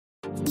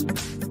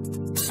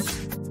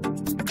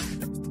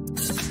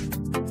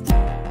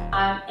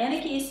I'm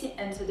Anna Casey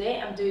and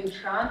today I'm doing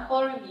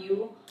try-on-haul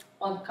review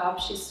on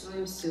Cupshe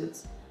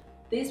swimsuits.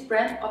 This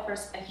brand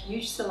offers a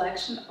huge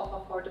selection of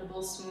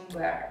affordable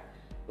swimwear.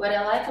 What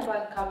I like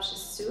about Cupshe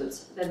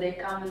suits that they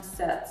come in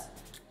sets,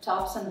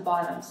 tops and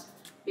bottoms,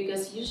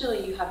 because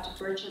usually you have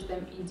to purchase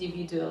them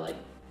individually.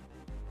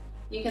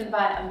 You can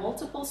buy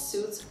multiple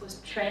suits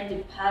with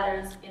trendy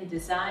patterns and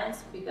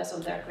designs because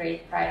of their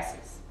great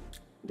prices.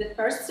 The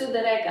first suit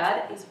that I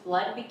got is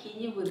black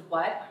bikini with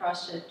white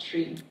crochet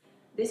trim.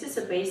 This is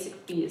a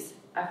basic piece.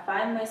 I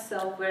find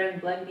myself wearing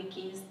black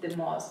bikinis the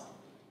most.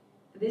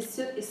 This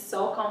suit is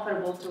so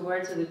comfortable to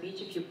wear to the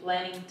beach if you're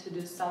planning to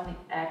do something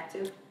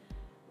active,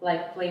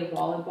 like play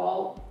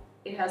volleyball.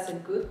 It has a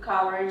good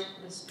coverage,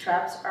 the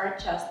straps are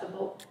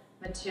adjustable,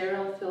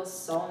 material feels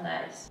so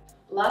nice.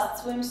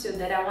 Last swimsuit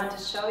that I want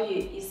to show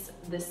you is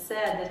the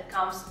set that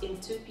comes in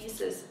two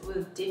pieces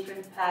with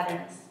different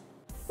patterns.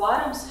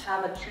 Bottoms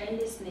have a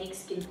trendy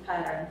snakeskin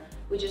pattern,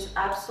 which is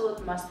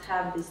absolute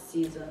must-have this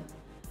season.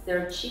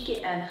 They're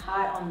cheeky and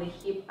high on the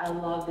hip, I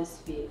love this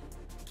fit.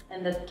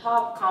 And the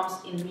top comes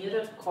in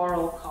muted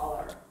coral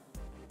color.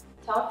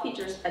 Top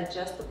features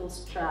adjustable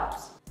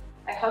straps.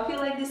 I hope you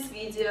like this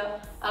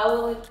video. I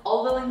will leave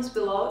all the links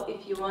below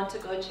if you want to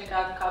go check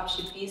out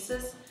Cupshe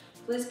pieces.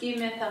 Please give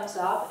me a thumbs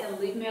up and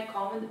leave me a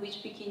comment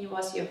which bikini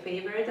was your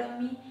favorite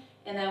of me,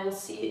 and I will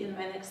see you in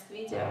my next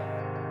video.